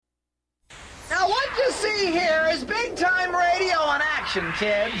you see here is big-time radio in action,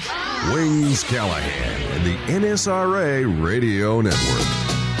 kids. Wings Callahan and the NSRA Radio Network.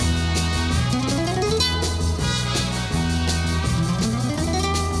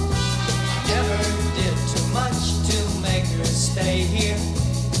 Never did too much to make her stay here.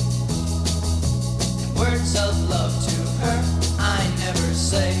 And words of love to her I never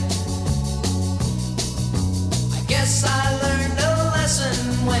say. I guess I learned a lesson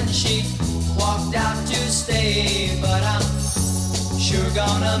when she walked out to stay, but I'm sure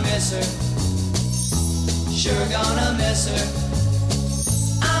gonna miss her. Sure gonna miss her.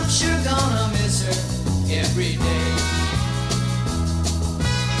 I'm sure gonna miss her every day.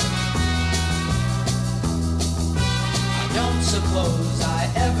 I don't suppose I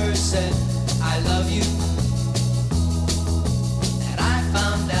ever said I love you. That I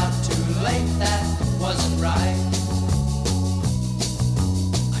found out too late that wasn't right.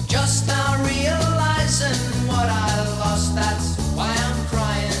 I'm just now realizing what I lost, that's why I'm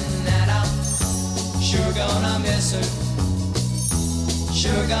crying, and I'm sure gonna miss her.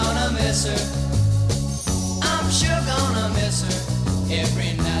 Sure gonna miss her. I'm sure gonna miss her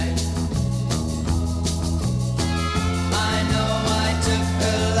every night. I know I took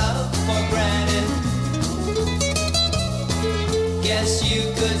her love for granted. Guess you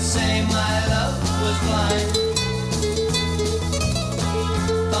could say my love was blind.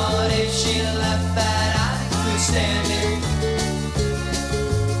 Thought if she left that I could stand it,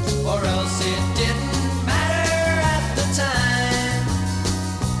 or else it didn't matter at the time.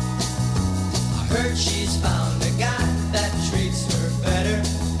 I heard she's found a guy that treats her better.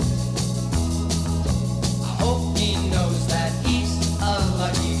 I hope he knows that he's a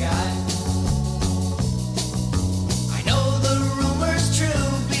lucky guy. I know the rumor's true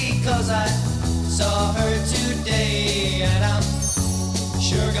because I saw her today, and I'm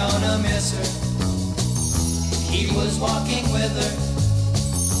sure gonna miss her. He was walking with her.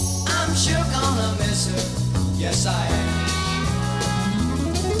 I'm sure gonna miss her. Yes, I am.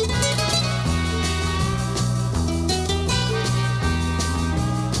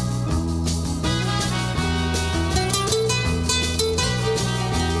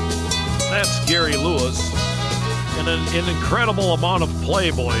 That's Gary Lewis and an incredible amount of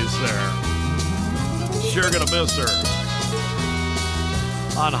Playboys there. Sure gonna miss her.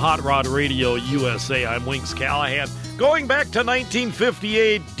 On Hot Rod Radio USA, I'm Wings Callahan. Going back to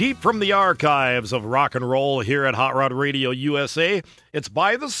 1958, deep from the archives of rock and roll here at Hot Rod Radio USA, it's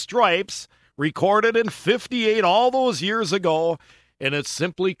By the Stripes, recorded in 58 all those years ago, and it's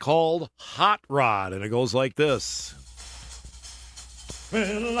simply called Hot Rod, and it goes like this.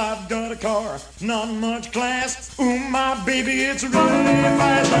 Well, I've got a car, not much class. Ooh, my baby, it's really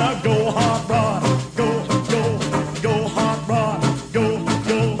fast. Now go hot rod, go, go, go hot rod, go,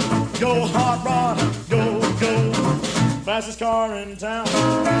 go, go hot rod, go, go. Fastest car in town.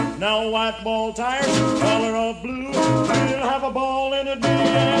 Now white ball tires, color of blue. We'll have a ball in it, me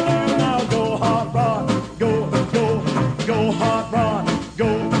and you. Now go hot rod, go, go, go hot rod,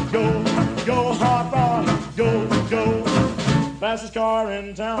 go, go, go hot rod, go, go. Fastest car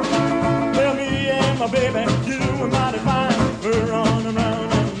in town. Well, me and my baby, you were mighty fine. We're running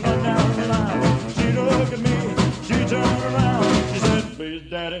around and run down the line. She looked at me, she turned around. She said, please,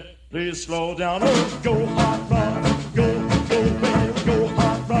 daddy, please slow down. Oh, go hot rod, go, go, well, go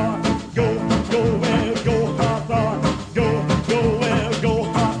hot rod, go, go, well, go hot rod, go, go, well, go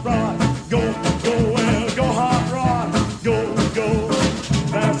hot rod, go, go, well, go hot rod, go, go.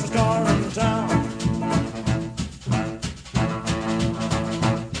 Fastest car in town.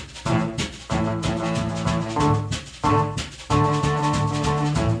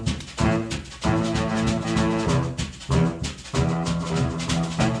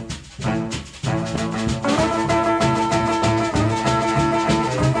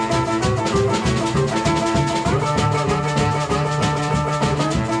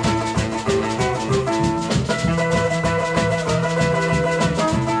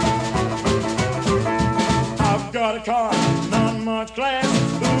 Car, not much class.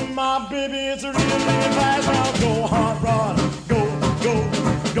 Ooh, my baby, it's really fast. Now go hot rod, go, go,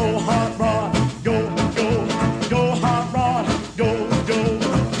 go hot rod, go, go, go hot rod, go, go.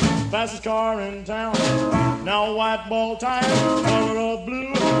 Fastest car in town. Now white ball tires, color of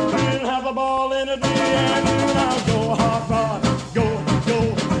blue. We'll have a ball in it, me and you. Now go hot rod, go,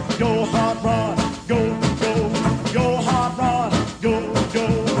 go, go hot rod, go, go, go hot rod, go, go.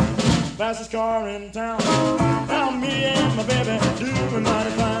 Fastest car in town. Me and my baby doing mighty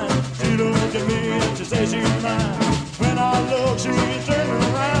fine. She looked at me and she said she's mine. When I look, she turned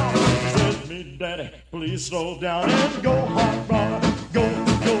around. She said, me, daddy, please slow down and go hot rod. Go,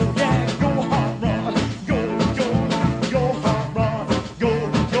 go, yeah, go hot rod.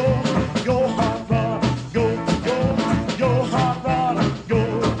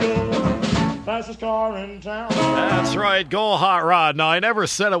 are in town. That's right. Go Hot Rod. Now, I never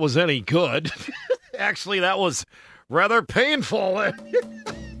said it was any good. Actually, that was rather painful.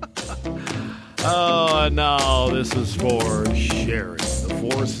 Oh, now this is for Sherry, the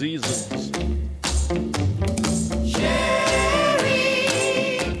Four Seasons.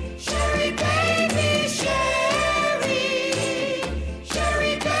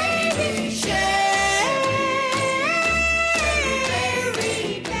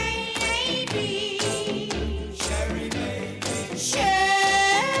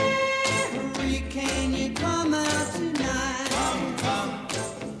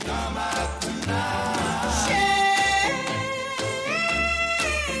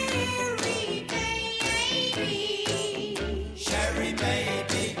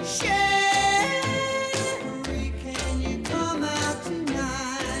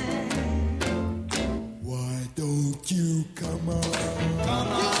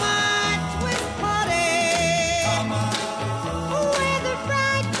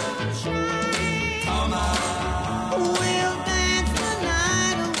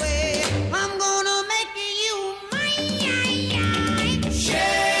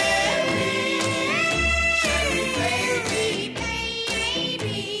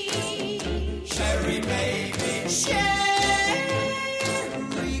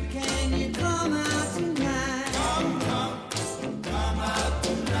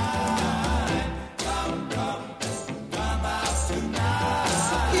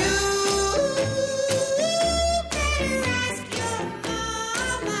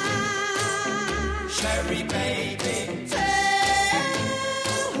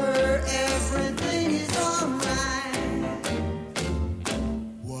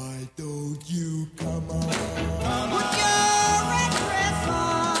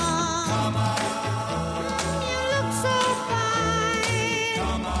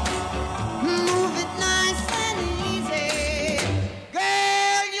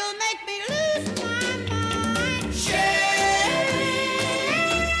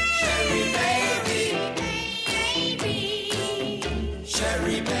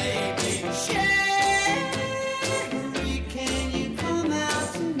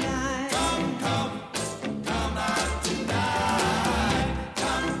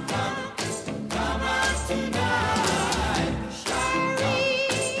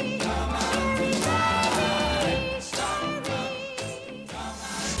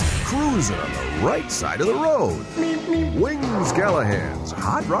 Cruising on the right side of the road. Wings Callahan's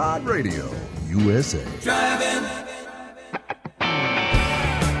Hot Rod Radio, USA. Driving.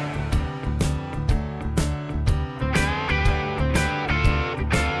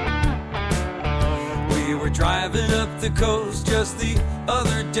 We were driving up the coast just the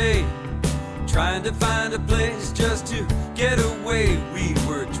other day, trying to find a place just to get away. We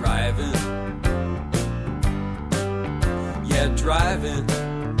were driving. Yeah, driving.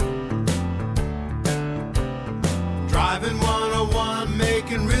 Driving 101,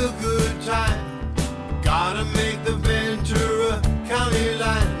 making real good time. Gotta make the Ventura County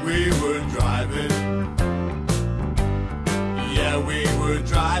line. We were driving. Yeah, we were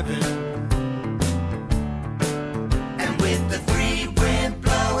driving. And with the free wind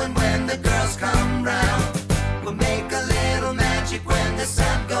blowing when the girls come round, we'll make a little magic when the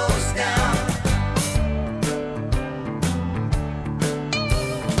sun goes down.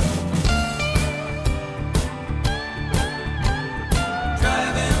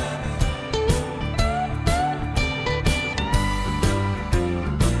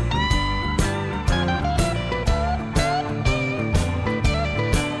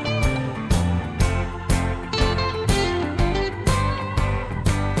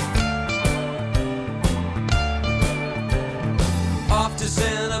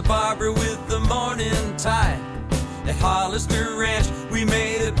 Barbara with the morning tide. At Hollister Ranch, we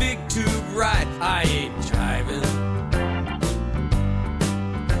made a big tube ride. I ain't driving.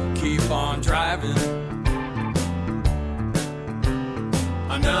 Keep on driving.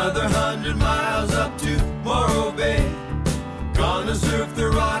 Another 100 miles up to Morro Bay. Gonna surf the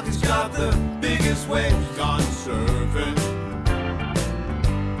rock, it's got the biggest waves. Gone surfing.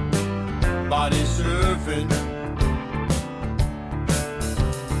 Body surfing.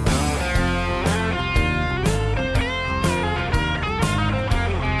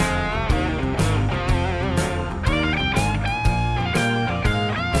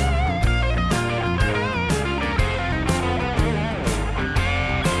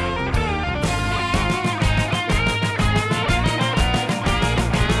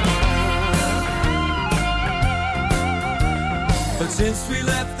 Since we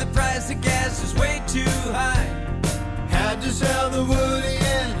left, the price of gas is way too high. Had to sell the Woody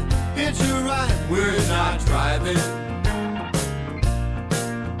and hitch a ride. We're not driving,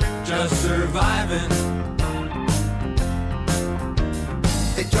 just surviving.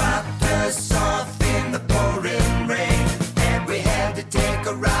 They dropped us off in the pouring rain, and we had to take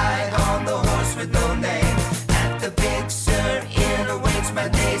a ride on the horse with no name. At the Big Sur Inn awaits my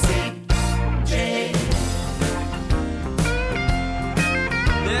Daisy Jane.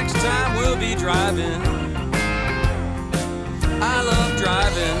 Next time we'll be driving. I love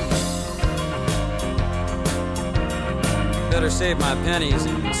driving. Better save my pennies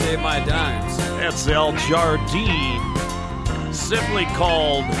and save my dimes. That's El Jardine, simply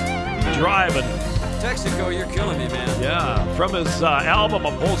called Driving. Texaco, you're killing me, man. Yeah, from his album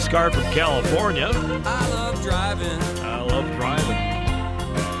A Postcard from California. I love driving. I love driving.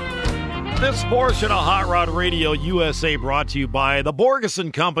 This portion of Hot Rod Radio USA brought to you by the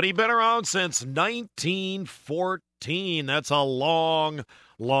Borgeson Company. Been around since 1914. That's a long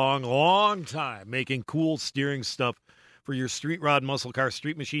time making cool steering stuff for your street rod, muscle car,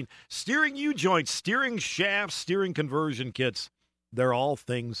 street machine, steering U-joints, steering shafts, steering conversion kits. They're all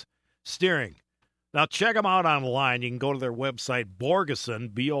things steering. Now, check them out online. You can go to their website,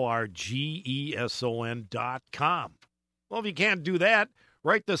 Borgeson, BORGESON.com. Well, if you can't do that,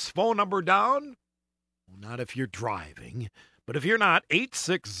 write this phone number down. Well, not if you're driving, but if you're not,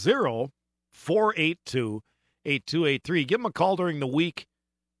 860-482-8283. Give them a call during the week.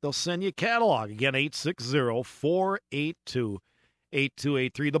 They'll send you a catalog. Again, 860-482-8283.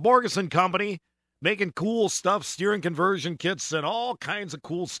 The Borgeson Company, making cool stuff, steering conversion kits, and all kinds of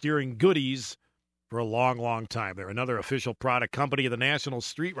cool steering goodies for a long time. They're another official product company of the National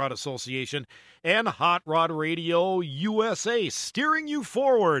Street Rod Association and Hot Rod Radio USA, steering you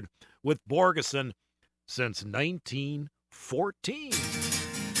forward with Borgeson since 1914.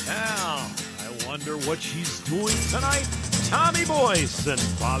 Now, I wonder what she's doing tonight. Tommy Boyce and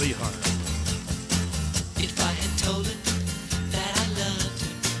Bobby Hart. If I had told her that I loved her,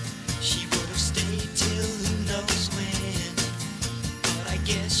 she would have stayed till who knows when. But I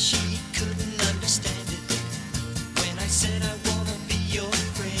guess she couldn't understand it when I said I want to be your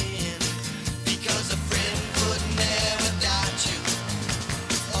friend. Because a friend would never doubt you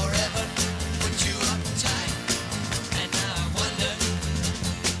or ever put you uptight. And now I wonder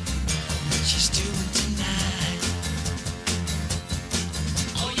what she's doing tonight.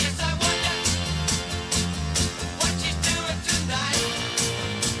 Oh yes, I wonder what she's doing tonight.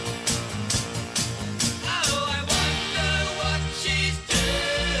 Oh, I wonder what she's doing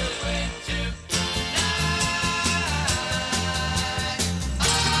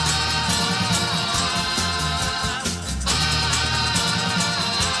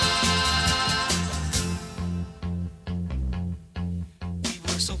We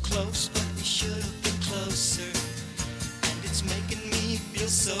were so close, but we should have been closer. And it's making me feel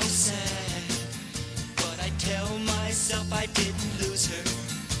so sad. But I tell myself I didn't lose her.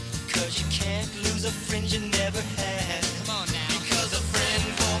 'Cause you can't lose a friend you never had. Come on now. Because a friend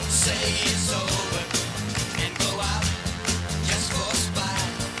won't say it's over and go out just for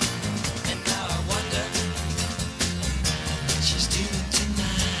spite. And now I wonder what she's doing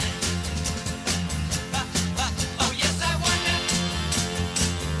tonight. Oh yes, I wonder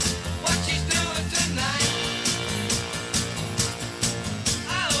what she's doing tonight.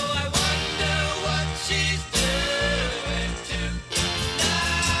 Oh, I wonder what she's doing tonight.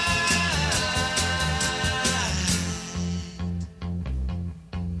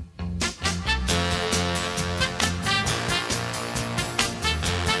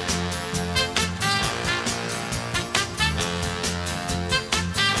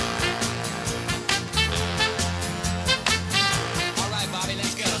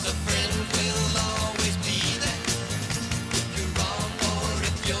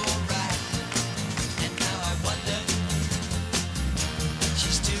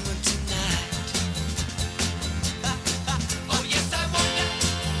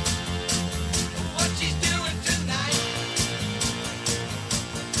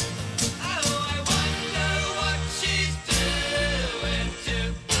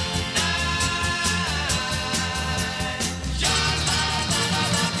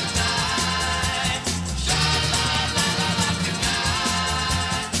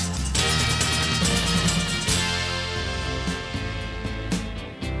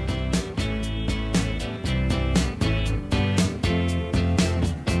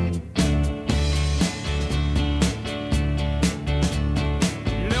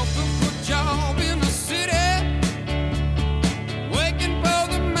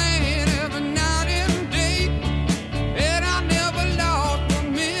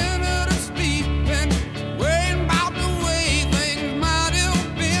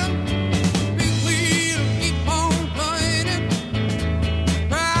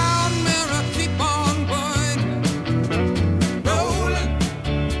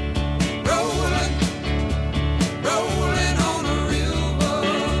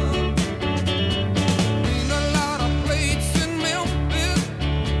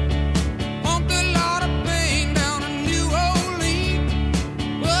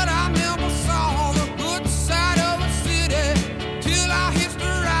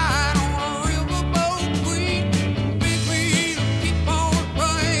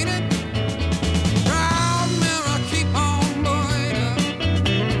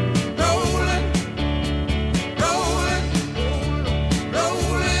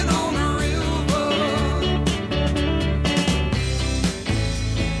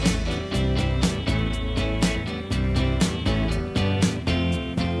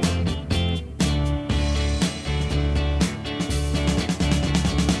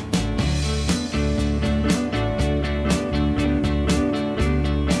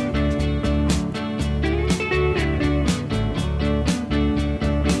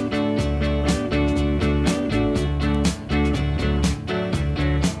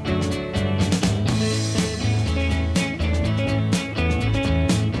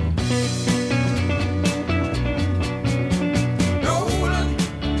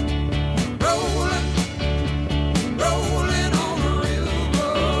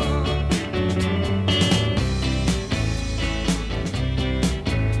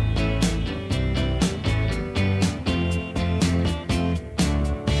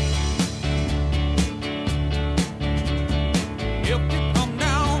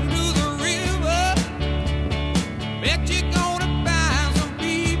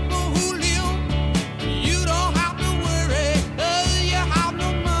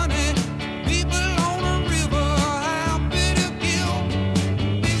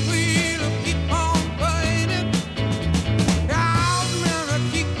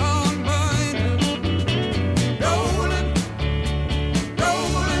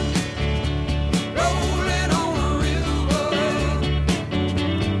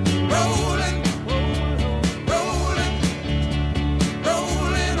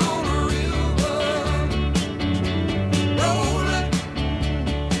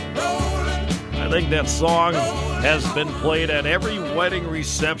 think that song has been played at every wedding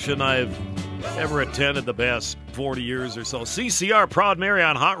reception I've ever attended the past 40 years or so. CCR, Proud Mary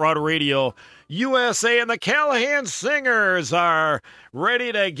on Hot Rod Radio USA, and the Callahan Singers are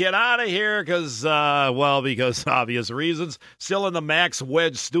ready to get out of here because obvious reasons. Still in the Max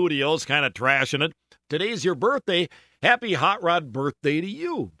Wedge Studios, kind of trashing it. Today's your birthday. Happy Hot Rod birthday to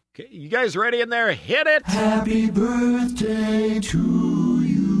you. Okay, you guys ready in there? Hit it! Happy birthday to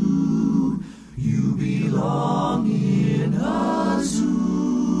you. You belong in a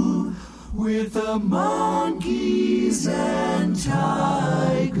zoo with the monkeys and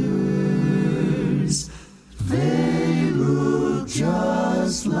tigers. They look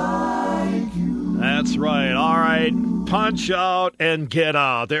just like you. That's right. All right. Punch out and get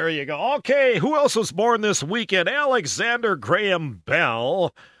out. There you go. Okay, who else was born this weekend? Alexander Graham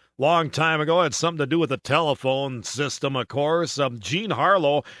Bell. Long time ago, had something to do with the telephone system, of course. Jean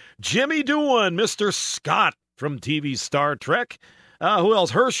Harlow. Jimmy Doohan, Mr. Scott from TV Star Trek. Who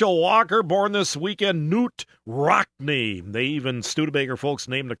else? Herschel Walker, born this weekend. Newt Rockney. They even, Studebaker folks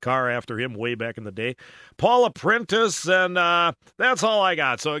named a car after him way back in the day. Paula Prentice, and that's all I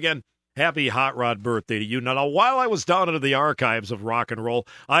got. So again, happy Hot Rod birthday to you. Now, while I was down into the archives of rock and roll,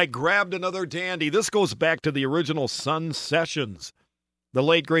 I grabbed another dandy. This goes back to the original Sun Sessions. The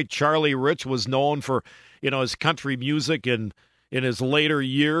late, great Charlie Rich was known for, his country music in his later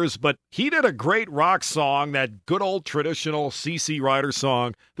years, but he did a great rock song, that good old traditional C.C. Rider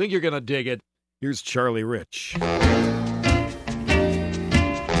song. Think you're going to dig it. Here's Charlie Rich.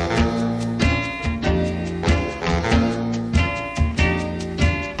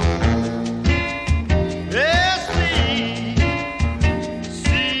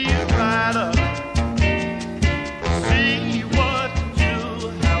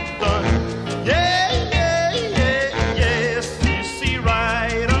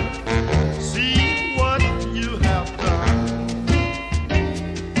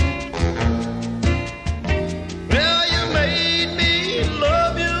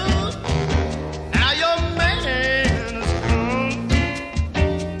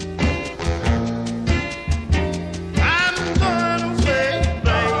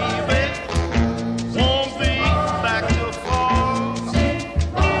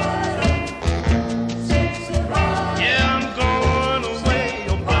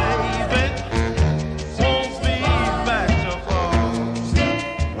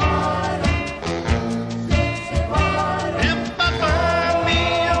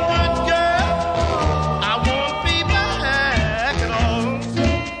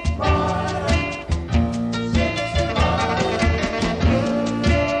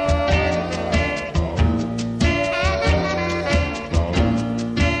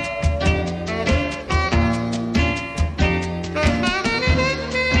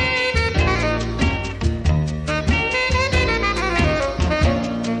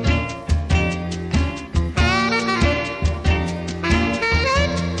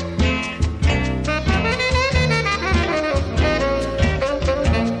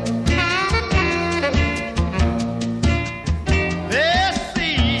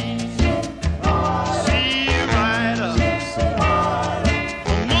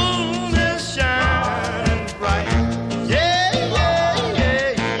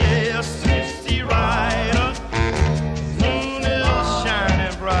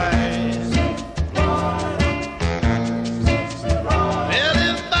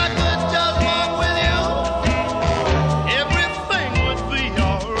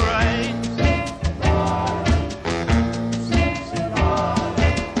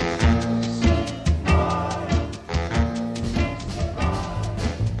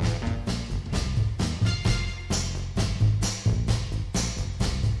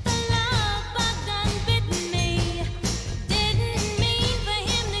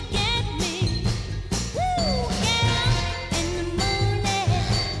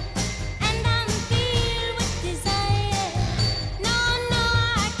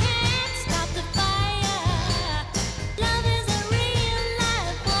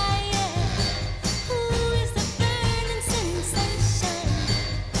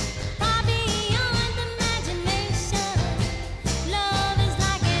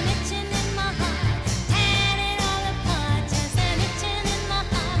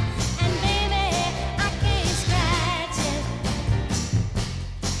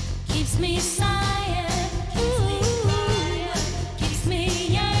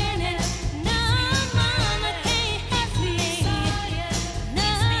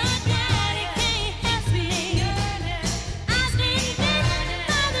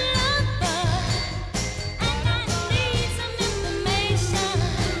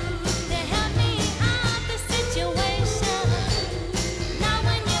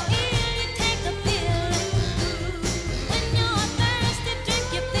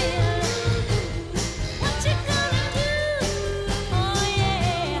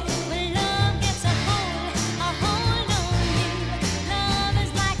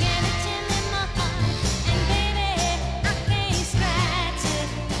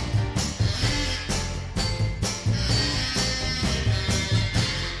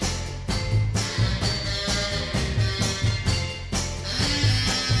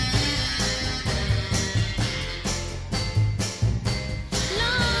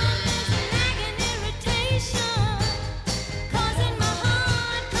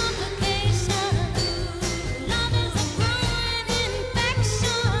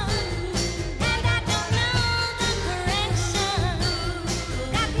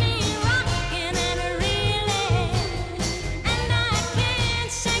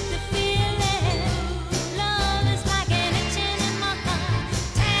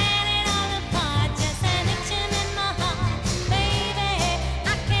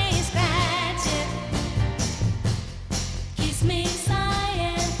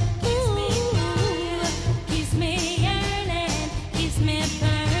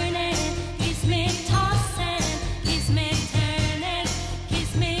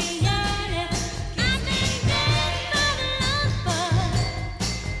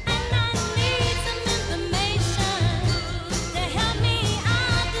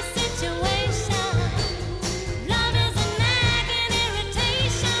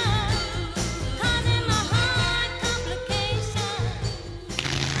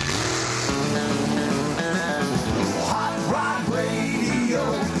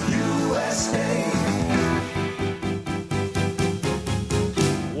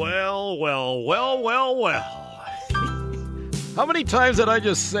 Well, well, well, well, well. How many times did I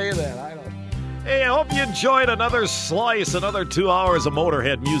just say that? I don't. Hey, I hope you enjoyed another slice, another 2 hours of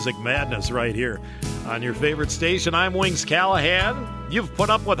Motorhead music madness right here on your favorite station. I'm Wings Callahan. You've put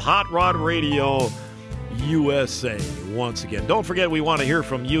up with Hot Rod Radio USA once again. Don't forget, we want to hear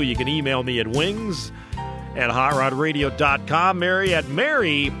from you. You can email me at wings@hotrodradio.com,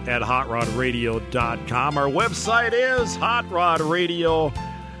 Mary@hotrodradio.com. Our website is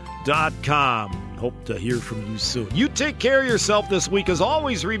hotrodradio.com. Hope to hear from you soon. You take care of yourself this week. As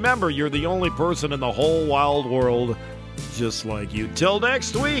always, remember, you're the only person in the whole wild world just like you. Till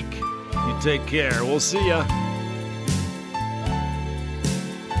next week, you take care. We'll see ya.